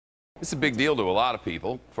This is a big deal to a lot of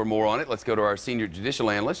people. For more on it, let's go to our senior judicial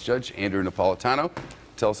analyst, Judge Andrew Napolitano.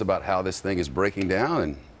 Tell us about how this thing is breaking down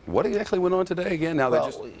and what exactly went on today again. Now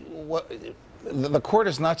the court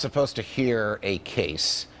is not supposed to hear a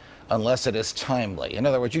case unless it is timely. In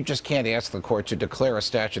other words, you just can't ask the court to declare a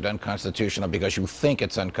statute unconstitutional because you think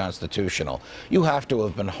it's unconstitutional. You have to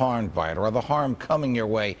have been harmed by it, or the harm coming your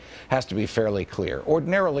way has to be fairly clear.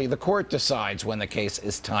 Ordinarily, the court decides when the case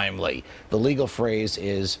is timely. The legal phrase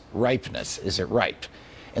is ripeness. Is it ripe?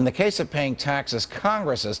 In the case of paying taxes,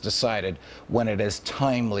 Congress has decided when it is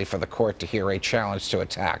timely for the court to hear a challenge to a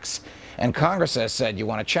tax. And Congress has said, you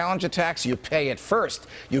want to challenge a tax, you pay it first.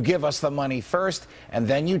 You give us the money first, and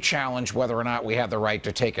then you challenge whether or not we have the right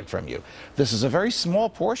to take it from you. This is a very small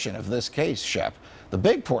portion of this case, Shep. The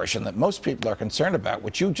big portion that most people are concerned about,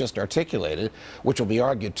 which you just articulated, which will be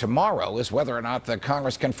argued tomorrow, is whether or not the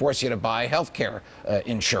Congress can force you to buy health care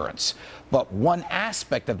insurance. But one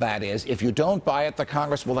aspect of that is, if you don't buy it, the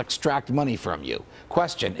Congress will extract money from you.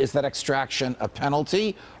 Question, is that extraction a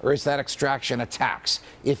penalty, or is that extraction a tax?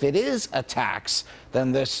 If it is a tax,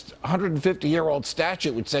 then this 150-year-old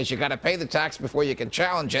statute which says you got to pay the tax before you can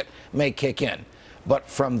challenge it may kick in. But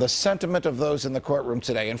from the sentiment of those in the courtroom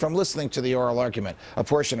today, and from listening to the oral argument, a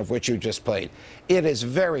portion of which you just played, it is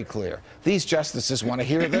very clear. These justices want to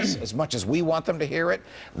hear this as much as we want them to hear it.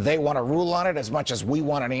 They want to rule on it as much as we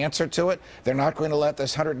want an answer to it. They're not going to let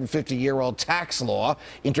this 150-year-old tax law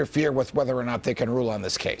interfere with whether or not they can rule on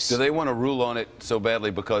this case. Do they want to rule on it so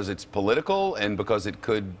badly because it's political and because it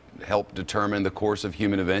could help determine the course of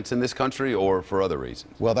human events in this country, or for other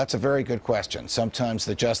reasons? Well, that's a very good question. Sometimes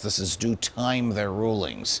the justices do time their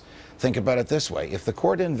rulings. Think about it this way. If the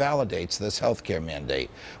court invalidates this health care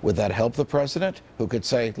mandate, would that help the president, who could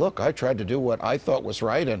say, look, I tried to do what I thought was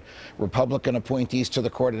right and Republican appointees to the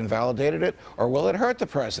court invalidated it? Or will it hurt the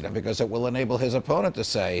president because it will enable his opponent to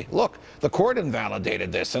say, look, the court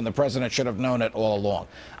invalidated this and the president should have known it all along?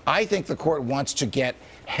 I think the court wants to get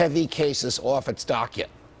heavy cases off its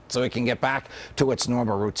docket so it can get back to its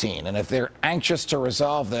normal routine. And if they're anxious to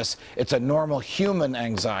resolve this, it's a normal human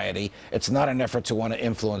anxiety. It's not an effort to want to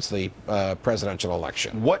influence the presidential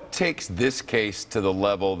election. What takes this case to the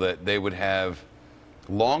level that they would have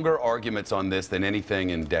longer arguments on this than anything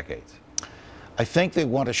in decades? I think they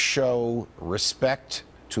want to show respect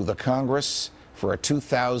to the Congress for a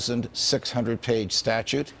 2,600-page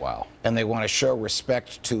statute. Wow. And they want to show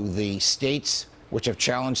respect to the states which have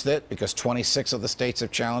challenged it, because 26 of the states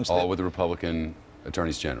have challenged it. All with the Republican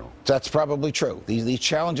attorneys general. That's probably true. These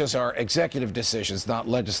challenges are executive decisions, not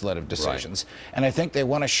legislative decisions. Right. And I think they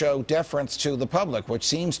want to show deference to the public, which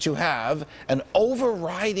seems to have an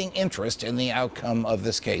overriding interest in the outcome of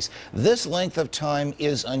this case. This length of time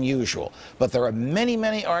is unusual, but there are many,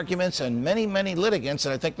 many arguments and many, many litigants,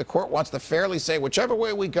 and I think the court wants to fairly say, whichever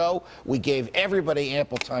way we go, we gave everybody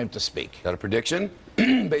ample time to speak. Got a prediction?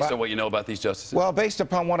 Based on what you know about these justices? Well, based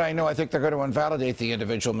upon what I know, I think they're going to invalidate the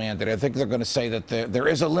individual mandate. I think they're going to say that there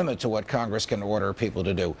is a limit to what Congress can order people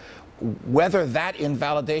to do. Whether that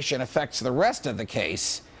invalidation affects the rest of the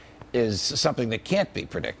case is something that can't be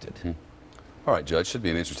predicted. All right, Judge, should be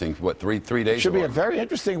an interesting, what, three days? Should be a very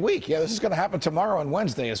interesting week. Yeah, this is going to happen tomorrow and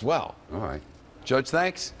Wednesday as well. All right. Judge,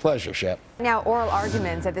 thanks. Pleasure, Shep. Now, oral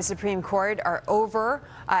arguments at the Supreme Court are over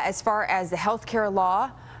as far as the health care law.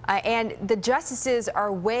 And the justices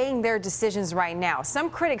are weighing their decisions right now. Some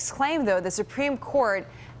critics claim, though, the Supreme Court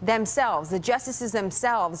themselves, the justices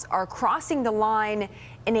themselves, are crossing the line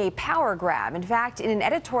in a power grab. In fact, in an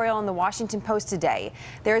editorial in the Washington Post today,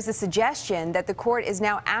 there is a suggestion that the court is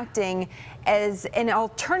now acting as an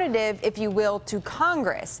alternative, if you will, to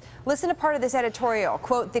Congress. Listen to part of this editorial.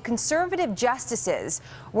 Quote, the conservative justices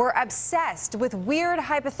were obsessed with weird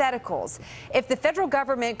hypotheticals. If the federal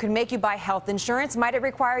government could make you buy health insurance, might it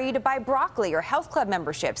require you to buy broccoli or health club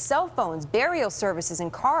memberships, cell phones, burial services,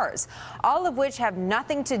 and cars, all of which have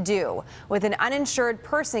nothing to do with an uninsured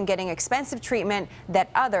person getting expensive treatment that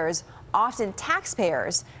others, often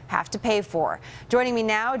taxpayers, have to pay for. Joining me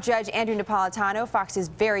now, Judge Andrew Napolitano, Fox's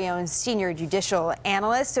very own senior judicial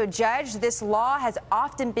analyst. So, Judge, this law has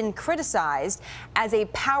often been criticized as a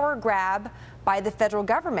power grab by the federal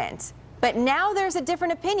government. But now there's a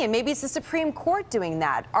different opinion. Maybe it's the Supreme Court doing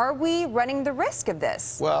that. Are we running the risk of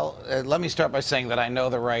this? Well, let me start by saying that I know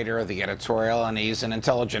the writer of the editorial, and he's an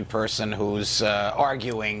intelligent person who's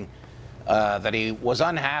arguing that he was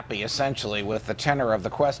unhappy, essentially, with the tenor of the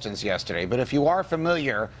questions yesterday. But if you are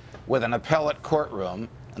familiar with an appellate courtroom,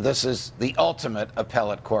 this is the ultimate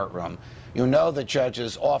appellate courtroom, you know that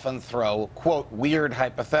judges often throw, quote, weird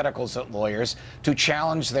hypotheticals at lawyers to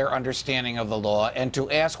challenge their understanding of the law and to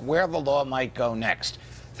ask where the law might go next.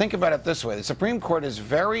 think about it this way. The Supreme Court is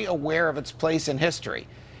very aware of its place in history.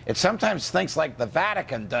 It sometimes thinks like the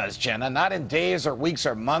Vatican does, Jenna, not in days or weeks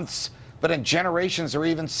or months, but in generations or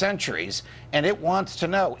even centuries. And it wants to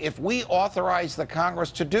know, if we authorize the Congress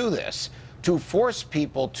to do this, to force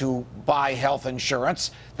people to buy health insurance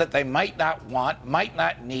that they might not want, might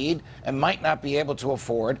not need, and might not be able to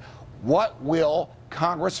afford, what will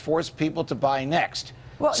Congress force people to buy next?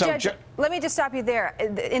 Well, So, Judge, let me just stop you there.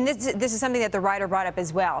 And this is something that the writer brought up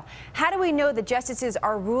as well. How do we know the justices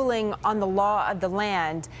are ruling on the law of the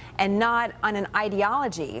land and not on an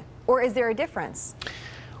ideology? Or is there a difference?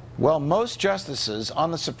 Well, most justices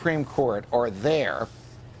on the Supreme Court are there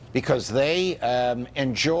because they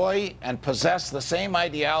enjoy and possess the same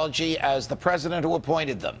ideology as the president who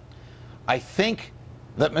appointed them. I think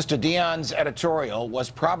that Mr. Dion's editorial was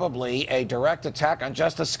probably a direct attack on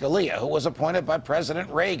Justice Scalia, who was appointed by President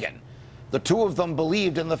Reagan. The two of them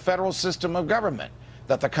believed in the federal system of government,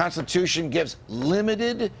 that the Constitution gives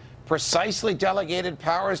limited, precisely delegated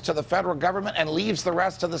powers to the federal government and leaves the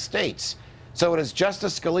rest to the states. So it is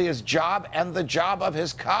Justice Scalia's job and the job of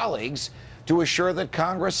his colleagues to assure that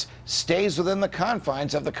Congress stays within the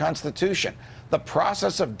confines of the Constitution. The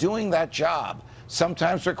process of doing that job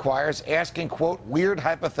sometimes requires asking, quote, weird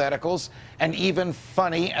hypotheticals and even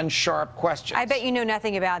funny and sharp questions. I bet you know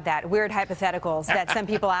nothing about that. Weird hypotheticals that some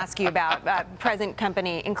people ask you about, present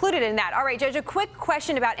company included in that. All right, Judge, a quick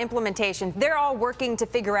question about implementation. They're all working to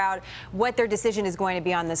figure out what their decision is going to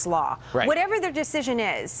be on this law. Right. Whatever their decision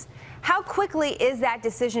is, how quickly is that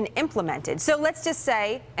decision implemented? So let's just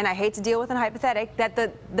say, and I hate to deal with a hypothetical, that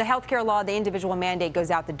the health care law, the individual mandate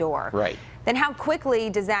goes out the door. Right. Then how quickly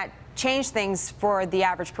does that change things for the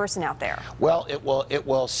average person out there? Well, it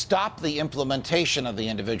will stop the implementation of the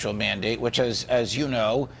individual mandate, which, as you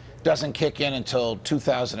know, doesn't kick in until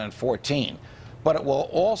 2014. But it will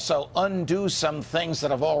also undo some things that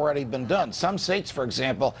have already been done. Some states, for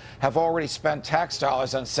example, have already spent tax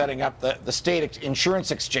dollars on setting up the state insurance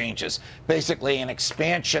exchanges, basically an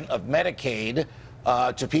expansion of Medicaid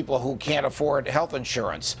to people who can't afford health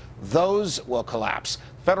insurance. Those will collapse.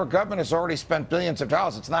 Federal government has already spent billions of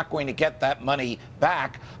dollars. It's not going to get that money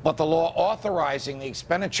back, but the law authorizing the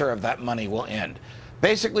expenditure of that money will end.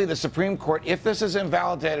 Basically, the Supreme Court, if this is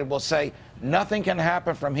invalidated, will say nothing can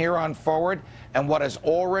happen from here on forward, and what has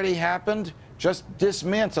already happened, just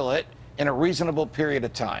dismantle it in a reasonable period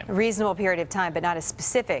of time. A reasonable period of time, but not a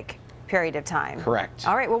specific period of time. Correct.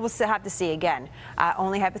 All right, well, we'll still have to see again.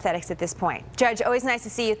 Only hypothetics at this point. Judge, always nice to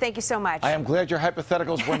see you. Thank you so much. I am glad your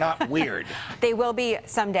hypotheticals were not weird. They will be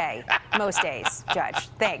someday, most days, Judge.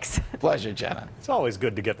 Thanks. Pleasure, Jenna. It's always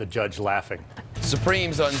good to get the judge laughing.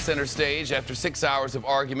 Supreme's on center stage after 6 hours of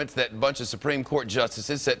arguments. That bunch of Supreme Court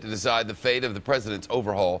justices set to decide the fate of the president's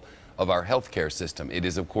overhaul of our health care system. It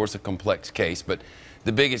is, of course, a complex case, but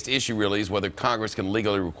the biggest issue really is whether Congress can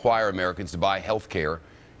legally require Americans to buy health care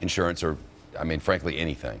insurance or, I mean, frankly,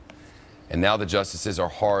 anything. And now the justices are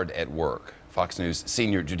hard at work. Fox News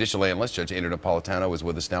senior judicial analyst Judge Andrew Napolitano is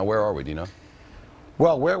with us now. Where are we? Do you know?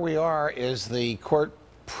 Well, where we are is the court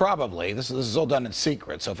probably, this is all done in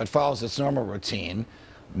secret, so if it follows its normal routine,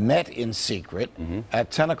 met in secret at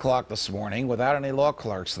 10 o'clock this morning without any law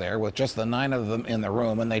clerks there, with just the 9 of them in the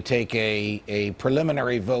room, and they take a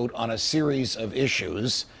preliminary vote on a series of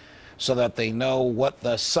issues so that they know what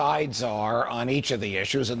the sides are on each of the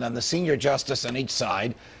issues, and then the senior justice on each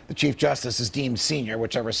side, the Chief Justice is deemed senior,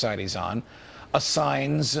 whichever side he's on,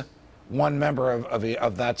 assigns one member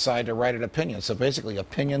of that side to write an opinion. So basically,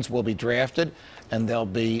 opinions will be drafted and they'll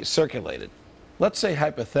be circulated. Let's say,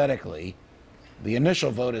 hypothetically, the initial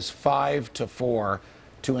vote is 5-4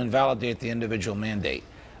 to invalidate the individual mandate.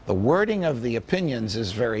 The wording of the opinions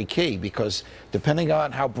is very key because depending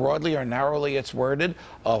on how broadly or narrowly it's worded,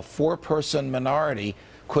 a 4-person minority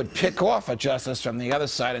could pick off a justice from the other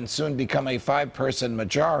side and soon become a 5-person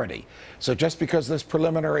majority. So just because this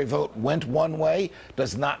preliminary vote went one way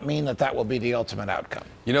does not mean that that will be the ultimate outcome.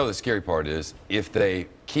 You know, the scary part is if they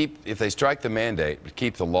strike the mandate but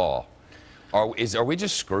keep the law, are we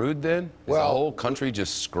just screwed then? Is the whole country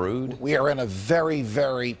just screwed? We are in a very,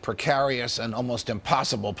 very precarious and almost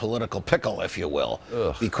impossible political pickle, if you will,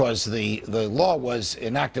 because the law was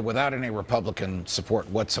enacted without any Republican support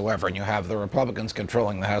whatsoever, and you have the Republicans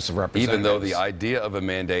controlling the House of Representatives. Even though the idea of a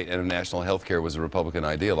mandate and a national health care was a Republican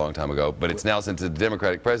idea a long time ago, but it's now since the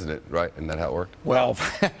Democratic president, right? Isn't that how it worked? Well,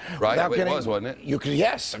 right? It was, wasn't it? You could,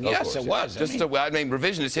 yes, it was. I mean,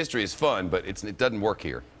 revisionist history is fun, but it doesn't work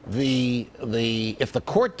here. If the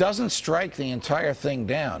court doesn't strike the entire thing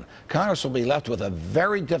down, Congress will be left with a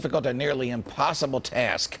very difficult and nearly impossible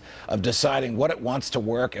task of deciding what it wants to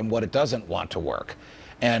work and what it doesn't want to work.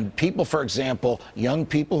 And people, for example, young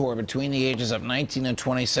people who are between the ages of 19 and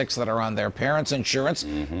 26 that are on their parents' insurance,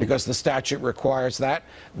 because the statute requires that,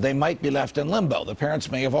 they might be left in limbo. The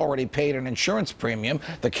parents may have already paid an insurance premium.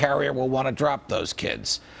 The carrier will want to drop those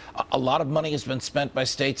kids. A lot of money has been spent by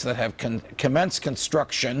states that have commenced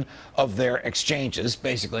construction of their exchanges,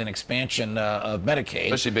 basically an expansion of Medicaid.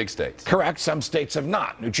 Especially big states. Correct. Some states have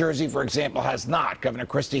not. New Jersey, for example, has not. Governor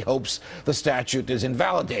Christie hopes the statute is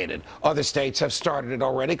invalidated. Other states have started it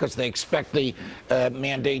already because they expect the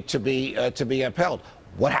mandate to be upheld.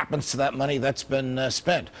 What happens to that money that's been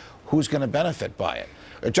spent? Who's going to benefit by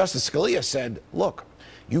it? Justice Scalia said, look,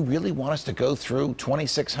 you really want us to go through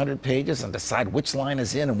 2,600 pages and decide which line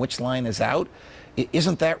is in and which line is out?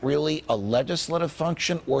 Isn't that really a legislative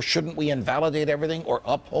function, or shouldn't we invalidate everything or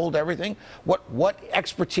uphold everything? What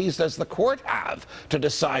expertise does the court have to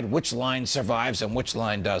decide which line survives and which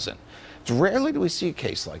line doesn't? Rarely do we see a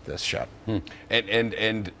case like this, Shep.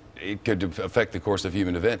 And it could affect the course of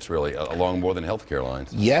human events, really, along more than healthcare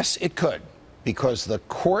lines. Yes, it could, because the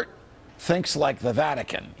court thinks like the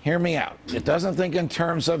Vatican. Hear me out. It doesn't think in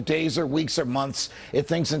terms of days or weeks or months. It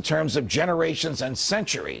thinks in terms of generations and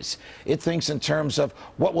centuries. It thinks in terms of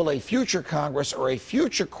what will a future Congress or a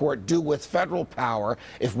future court do with federal power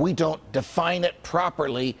if we don't define it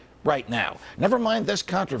properly right now. Never mind this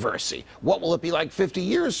controversy. What will it be like 50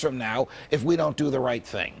 years from now if we don't do the right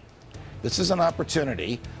thing? This is an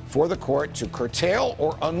opportunity for the court to curtail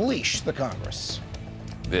or unleash the Congress.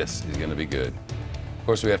 This is going to be good. Of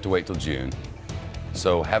course, we have to wait till June,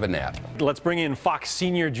 so have a nap. Let's bring in Fox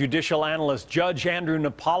senior judicial analyst Judge Andrew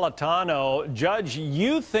Napolitano. Judge,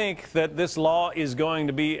 you think that this law is going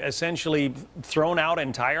to be essentially thrown out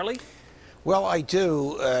entirely? Well, I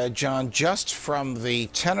do, John, just from the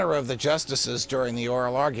tenor of the justices during the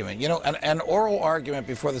oral argument. You know, an oral argument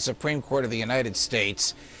before the Supreme Court of the United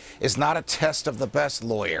States is not a test of the best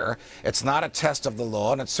lawyer. It's not a test of the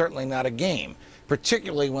law, and it's certainly not a game,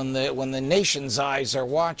 particularly when the nation's eyes are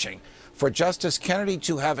watching. For Justice Kennedy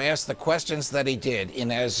to have asked the questions that he did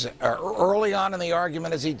in as early on in the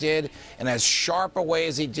argument as he did, in as sharp a way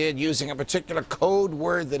as he did, using a particular code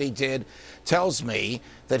word that he did, tells me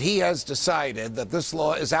that he has decided that this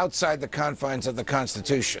law is outside the confines of the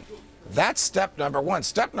Constitution. That's step number one.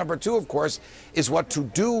 Step number two, of course, is what to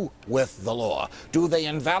do with the law. Do they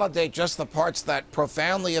invalidate just the parts that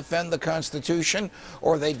profoundly offend the Constitution,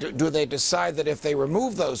 or do they decide that if they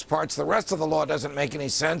remove those parts, the rest of the law doesn't make any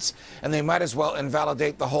sense, and they might as well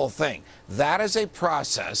invalidate the whole thing? That is a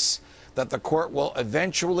process that the court will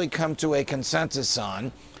eventually come to a consensus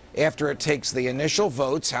on after it takes the initial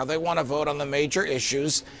votes, how they want to vote on the major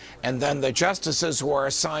issues, and then the justices who are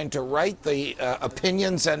assigned to write the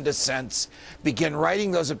opinions and dissents begin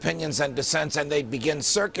writing those opinions and dissents, and they begin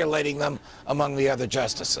circulating them among the other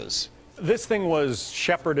justices. This thing was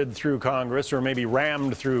shepherded through Congress, or maybe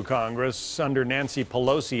rammed through Congress, under Nancy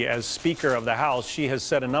Pelosi as Speaker of the House. She has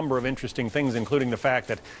said a number of interesting things, including the fact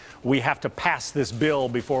that we have to pass this bill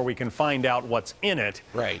before we can find out what's in it.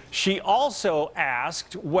 Right. She also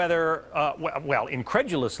asked whether, well,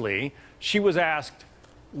 incredulously, she was asked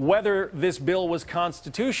whether this bill was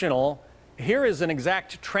constitutional. Here is an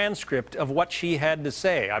exact transcript of what she had to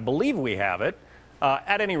say. I believe we have it.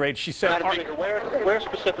 At any rate, she said... Where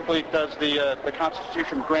specifically does the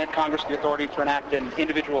Constitution grant Congress the authority to enact an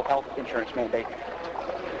individual health insurance mandate?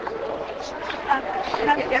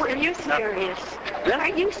 Are you serious? Are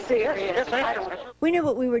you serious? We knew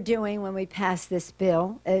what we were doing when we passed this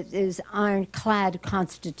bill. It is ironclad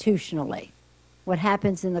constitutionally. What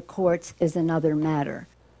happens in the courts is another matter.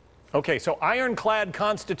 Okay, so ironclad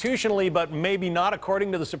constitutionally, but maybe not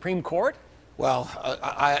according to the Supreme Court? Well,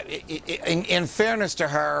 in fairness to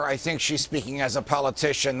her, I think she's speaking as a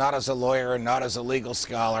politician, not as a lawyer and not as a legal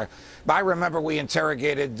scholar. But I remember we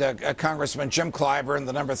interrogated Congressman Jim Clyburn,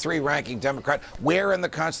 the number 3 ranking Democrat. Where in the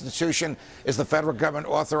Constitution is the federal government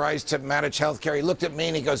authorized to manage health care? He looked at me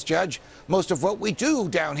and he goes, Judge, most of what we do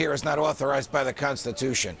down here is not authorized by the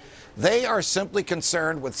Constitution. They are simply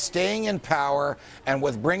concerned with staying in power and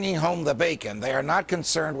with bringing home the bacon. They are not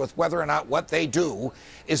concerned with whether or not what they do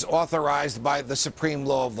is authorized by the supreme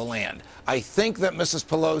law of the land. I think that Mrs.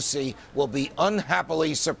 Pelosi will be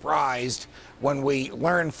unhappily surprised when we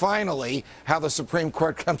learn finally how the Supreme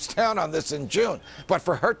Court comes down on this in June. But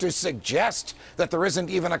for her to suggest that there isn't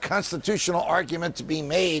even a constitutional argument to be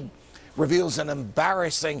made reveals an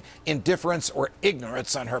embarrassing indifference or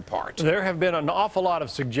ignorance on her part. There have been an awful lot of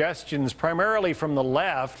suggestions, primarily from the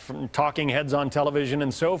left, from talking heads on television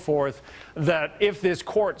and so forth, that if this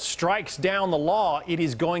court strikes down the law, it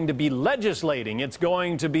is going to be legislating. It's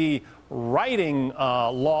going to be writing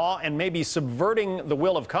law and maybe subverting the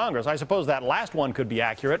will of Congress. I suppose that last one could be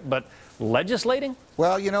accurate, but legislating?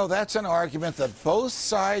 Well, you know, that's an argument that both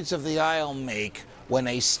sides of the aisle make when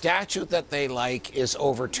a statute that they like is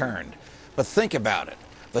overturned. But think about it.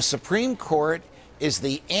 The Supreme Court is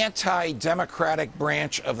the anti-democratic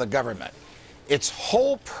branch of the government. Its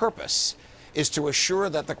whole purpose is to assure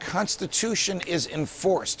that the Constitution is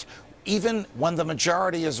enforced, even when the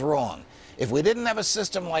majority is wrong. If we didn't have a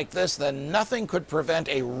system like this, then nothing could prevent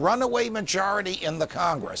a runaway majority in the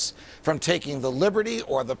Congress from taking the liberty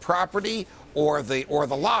or the property or the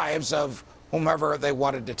lives of whomever they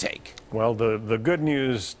wanted to take. Well, the good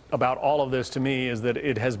news about all of this to me is that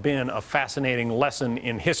it has been a fascinating lesson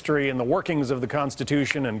in history and the workings of the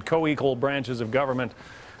Constitution and co-equal branches of government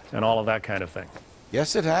and all of that kind of thing.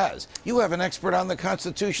 Yes, it has. You have an expert on the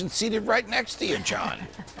Constitution seated right next to you, John.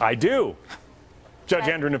 I do. Judge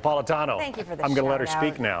Andrew Napolitano. Thank you for the I'm going to let her shout-out.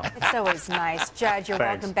 speak now. It's always nice. Judge, you're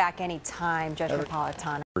Thanks. welcome back anytime, Judge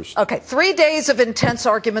Napolitano. Okay, 3 days of intense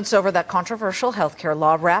arguments over that controversial health care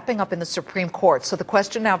law wrapping up in the Supreme Court. So the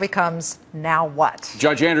question now becomes, now what?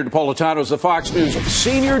 Judge Andrew Napolitano is the Fox News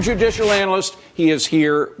senior judicial analyst. He is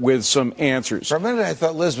here with some answers. For a minute, I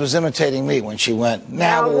thought Liz was imitating me when she went,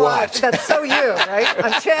 now what? That's so you, right?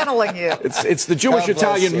 I'm channeling you. It's the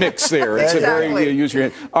Jewish-Italian mix there. It's Exactly. a very use your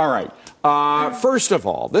hand. All right. First of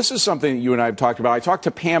all, this is something that you and I have talked about. I talked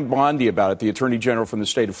to Pam Bondi about it, the Attorney General from the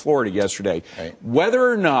state of Florida, yesterday. Right. Whether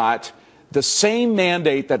or not the same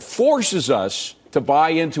mandate that forces us to buy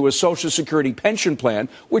into a Social Security pension plan,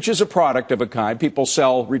 which is a product of a kind, people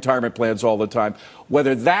sell retirement plans all the time,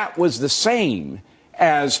 whether that was the same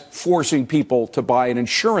as forcing people to buy an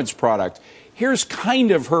insurance product. Here's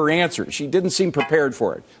kind of her answer. She didn't seem prepared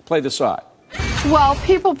for it. Play the side. Well,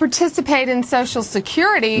 people participate in Social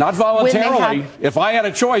Security. Not voluntarily. If I had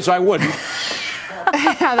a choice, I wouldn't.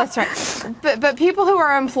 Yeah, that's right. But people who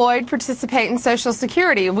are employed participate in Social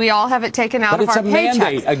Security. We all have it taken out But of it's our a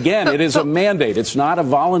mandate. paychecks. Again, it is a mandate. It's not a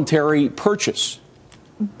voluntary purchase.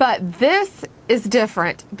 But this is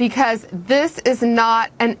different because this is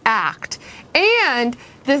not an act. And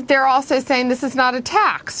they're also saying this is not a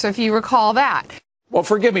tax, if you recall that. Well,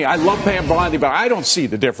 forgive me, I love Pam Bondi, but I don't see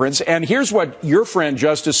the difference. And here's what your friend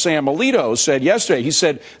Justice Sam Alito said yesterday. He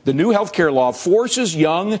said the new health care law forces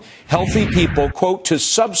young, healthy people, quote, to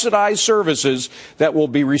subsidize services that will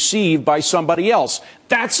be received by somebody else.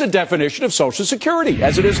 That's the definition of Social Security,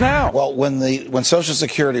 as it is now. Well, when Social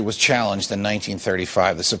Security was challenged in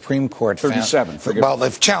 1935, the Supreme Court 37. Well,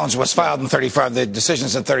 the challenge was filed in 35. The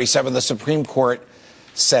decisions in 37. The Supreme Court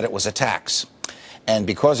said it was a tax. And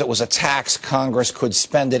because it was a tax, Congress could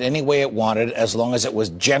spend it any way it wanted as long as it was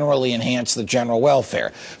generally enhanced the general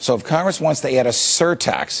welfare. So if Congress wants to add a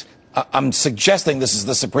surtax, I'm suggesting this is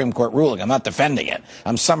the Supreme Court ruling. I'm not defending it.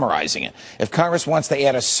 I'm summarizing it. If Congress wants to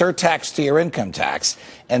add a surtax to your income tax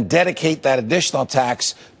and dedicate that additional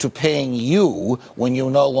tax to paying you when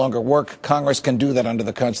you no longer work, Congress can do that under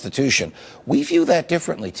the Constitution. We view that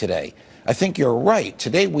differently today. I think you're right.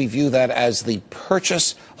 Today we view that as the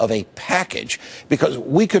purchase of a package because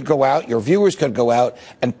we could go out, your viewers could go out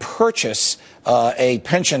and purchase a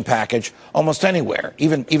pension package almost anywhere,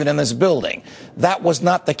 even in this building. That was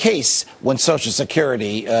not the case when Social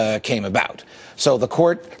Security came about. So the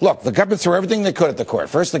court, look, the government threw everything they could at the court.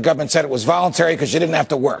 First, the government said it was voluntary because you didn't have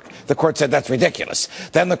to work. The court said that's ridiculous.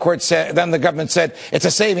 Then the government said it's a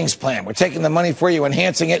savings plan. We're taking the money for you,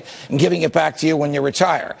 enhancing it, and giving it back to you when you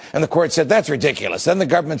retire. And the court said that's ridiculous. Then the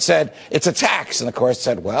government said it's a tax. And the court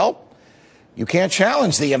said, well, you can't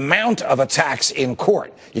challenge the amount of a tax in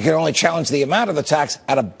court. You can only challenge the amount of the tax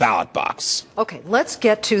at a ballot box. Okay, let's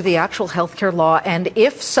get to the actual health care law. And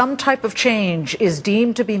if some type of change is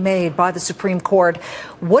deemed to be made by the Supreme Court,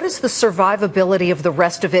 what is the survivability of the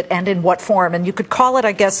rest of it and in what form? And you could call it,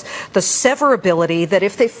 I guess, the severability, that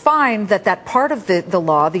if they find that that part of the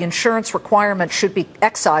law, the insurance requirement, should be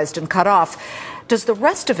excised and cut off, does the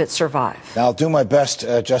rest of it survive? Now, I'll do my best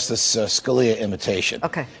Justice Scalia imitation.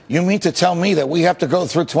 Okay. You mean to tell me that we have to go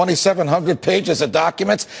through 2,700 pages of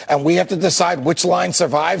documents and we have to decide which line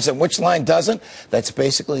survives and which line doesn't? That's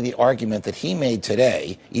basically the argument that he made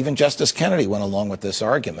today. Even Justice Kennedy went along with this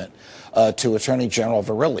argument to Attorney General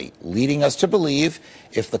Verrilli, leading us to believe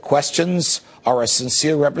if the questions are a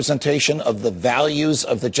sincere representation of the values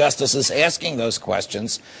of the justices asking those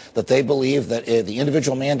questions, that they believe that the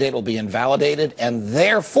individual mandate will be invalidated and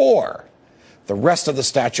therefore the rest of the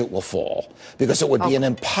statute will fall, because it would be an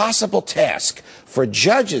impossible task for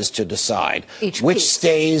judges to decide which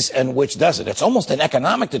stays and which doesn't. It's almost an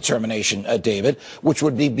economic determination, David, which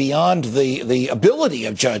would be beyond the ability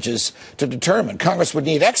of judges to determine. Congress would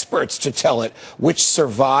need experts to tell it which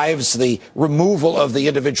survives the removal of the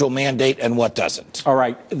individual mandate and what doesn't. All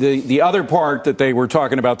right. The other part that they were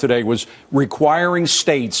talking about today was requiring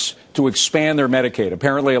states to expand their Medicaid.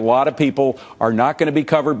 Apparently, a lot of people are not going to be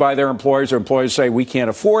covered by their employers. Their employers say we can't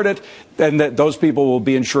afford it, and that those people will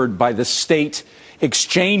be insured by the state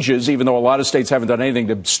exchanges, even though a lot of states haven't done anything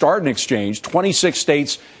to start an exchange. 26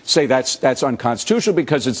 states say that's unconstitutional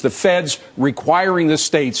because it's the feds requiring the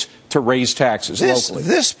states to raise taxes locally.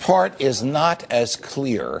 This part is not as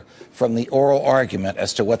clear from the oral argument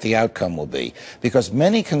as to what the outcome will be, because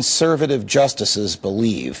many conservative justices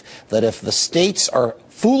believe that if the states are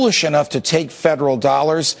foolish enough to take federal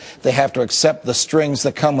dollars, they have to accept the strings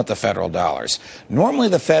that come with the federal dollars. Normally,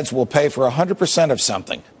 the feds will pay for 100% of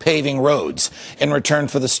something, paving roads, in return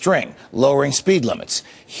for the string, lowering speed limits.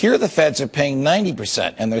 Here, the feds are paying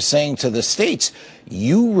 90%, and they're saying to the states,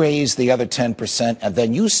 you raise the other 10%, and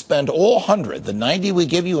then you spend all 100. The 90 we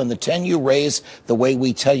give you and the 10 you raise the way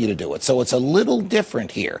we tell you to do it. So it's a little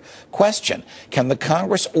different here. Question, can the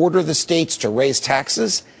Congress order the states to raise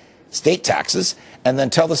taxes, state taxes, and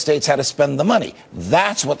then tell the states how to spend the money?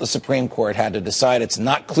 That's what the Supreme Court had to decide. It's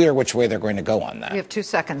not clear which way they're going to go on that. We have 2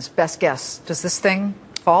 seconds. Best guess. Does this thing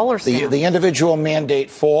fall or stand? The individual mandate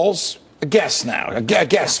falls. A guess now. A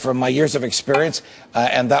guess from my years of experience,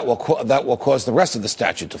 and that will cause the rest of the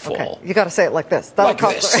statute to fall. Okay. You got to say it like this.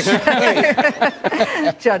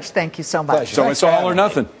 Judge, thank you so much. Pleasure. So it's all or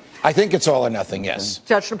nothing. I think it's all or nothing, yes.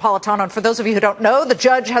 Judge Napolitano, and for those of you who don't know, the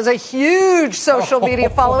judge has a huge social media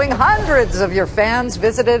following. Hundreds of your fans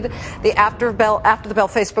visited the After the Bell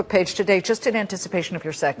Facebook page today just in anticipation of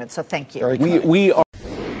your segment, so thank you. We are.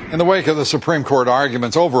 In the wake of the Supreme Court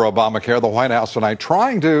arguments over Obamacare, the White House tonight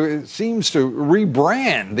it seems to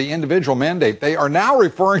rebrand the individual mandate. They are now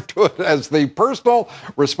referring to it as the Personal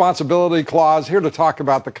Responsibility Clause. Here to talk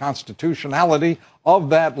about the constitutionality of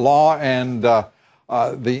that law and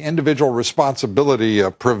the individual responsibility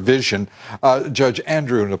provision. Judge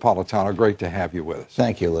Andrew Napolitano, great to have you with us.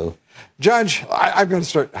 Thank you, Lou. Judge, I'm going to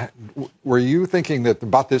start. Were you thinking that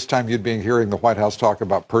about this time you'd be hearing the White House talk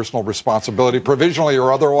about personal responsibility, provisionally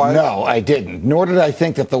or otherwise? No, I didn't. Nor did I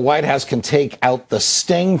think that the White House can take out the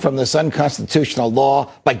sting from this unconstitutional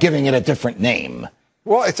law by giving it a different name.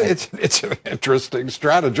 Well, it's an interesting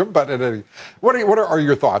stratagem, but what are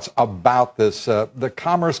your thoughts about this? The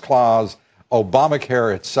Commerce Clause,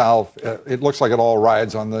 Obamacare itself, it looks like it all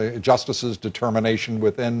rides on the justice's determination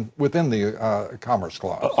within the Commerce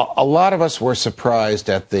Clause. A lot of us were surprised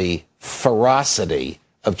at the ferocity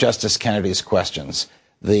of Justice Kennedy's questions,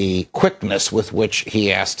 the quickness with which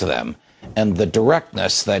he asked them, and the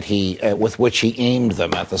directness that with which he aimed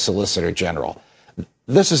them at the Solicitor General.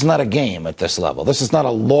 This is not a game at this level. This is not a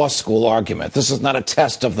law school argument. This is not a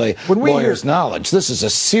test of the lawyer's knowledge. This is a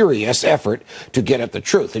serious effort to get at the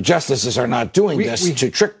truth. The justices are not doing this to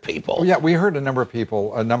trick people. Yeah, we heard a number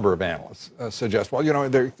of analysts suggest, well,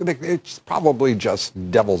 it's probably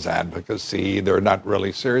just devil's advocacy. They're not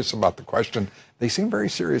really serious about the question. They seem very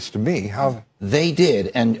serious to me. How they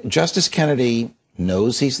did. And Justice Kennedy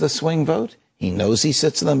knows he's the swing vote. He knows he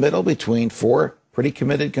sits in the middle between 4 pretty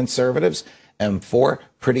committed conservatives and 4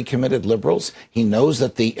 pretty committed liberals. He knows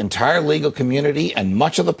that the entire legal community and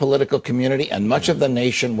much of the political community and much of the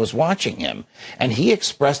nation was watching him. And he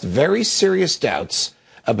expressed very serious doubts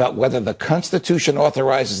about whether the Constitution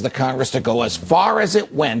authorizes the Congress to go as far as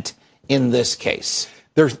it went in this case.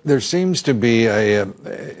 There seems to be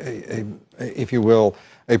if you will,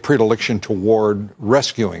 a predilection toward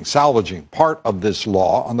rescuing, salvaging part of this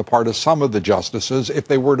law on the part of some of the justices if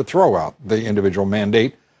they were to throw out the individual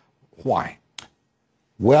mandate. Why?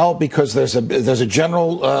 Well, because there's a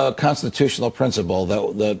general constitutional principle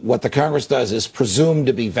that what the Congress does is presumed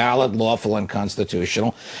to be valid, lawful, and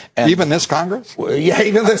constitutional. And even this Congress? Yeah,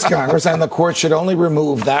 even this Congress. And the court should only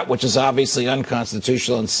remove that which is obviously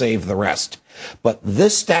unconstitutional and save the rest. But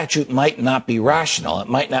this statute might not be rational. It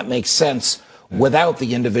might not make sense without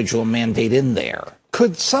the individual mandate in there.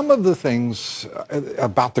 Could some of the things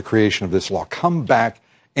about the creation of this law come back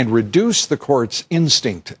and reduce the court's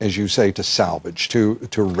instinct, as you say, to salvage, to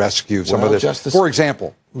rescue some of this? For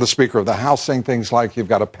example, the Speaker of the House saying things like, you've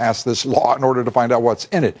got to pass this law in order to find out what's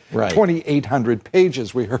in it. Right. 2,800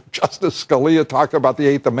 pages. We heard Justice Scalia talk about the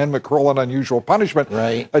 8th Amendment, cruel and unusual punishment,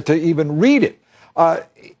 to even read it.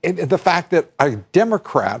 The fact that a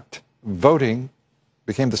Democrat voting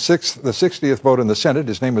became the 60th vote in the Senate.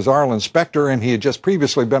 His name was Arlen Specter, and he had just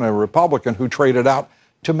previously been a Republican who traded out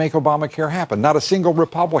to make Obamacare happen. Not a single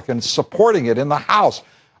Republican supporting it in the House.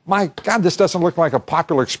 My God, this doesn't look like a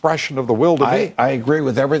popular expression of the will to be. I agree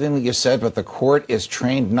with everything that you said, but the court is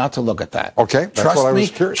trained not to look at that. Okay, that's what I was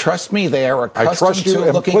curious. Trust me, they are accustomed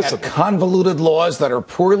to looking at convoluted laws that are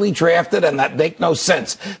poorly drafted and that make no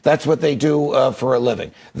sense. That's what they do for a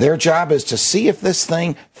living. Their job is to see if this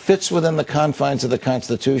thing fits within the confines of the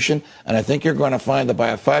Constitution, and I think you're going to find that by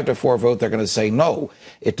a 5-4 vote, they're going to say, no,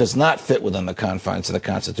 it does not fit within the confines of the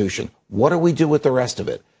Constitution. What do we do with the rest of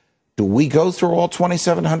it? Do we go through all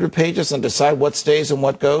 2,700 pages and decide what stays and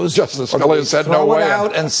what goes? Justice Scalia said no way. Throw it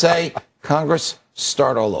out and say, Congress,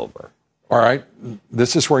 start all over. All right.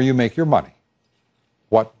 This is where you make your money.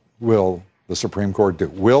 What will the Supreme Court do?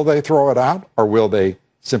 Will they throw it out, or will they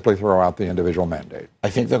simply throw out the individual mandate? I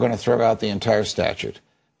think they're going to throw out the entire statute.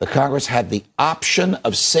 The Congress had the option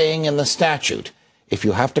of saying in the statute, if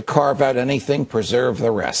you have to carve out anything, preserve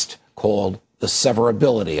the rest, called the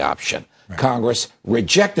severability option. Congress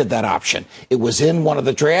rejected that option. It was in one of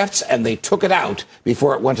the drafts, and they took it out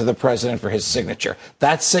before it went to the president for his signature.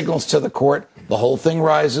 That signals to the court the whole thing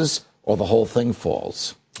rises or the whole thing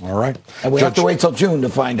falls. All right. And we have to wait till June to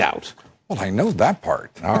find out. Well, I know that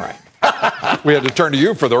part. All right. We had to turn to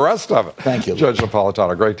you for the rest of it. Thank you, Judge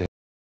Napolitano. Great to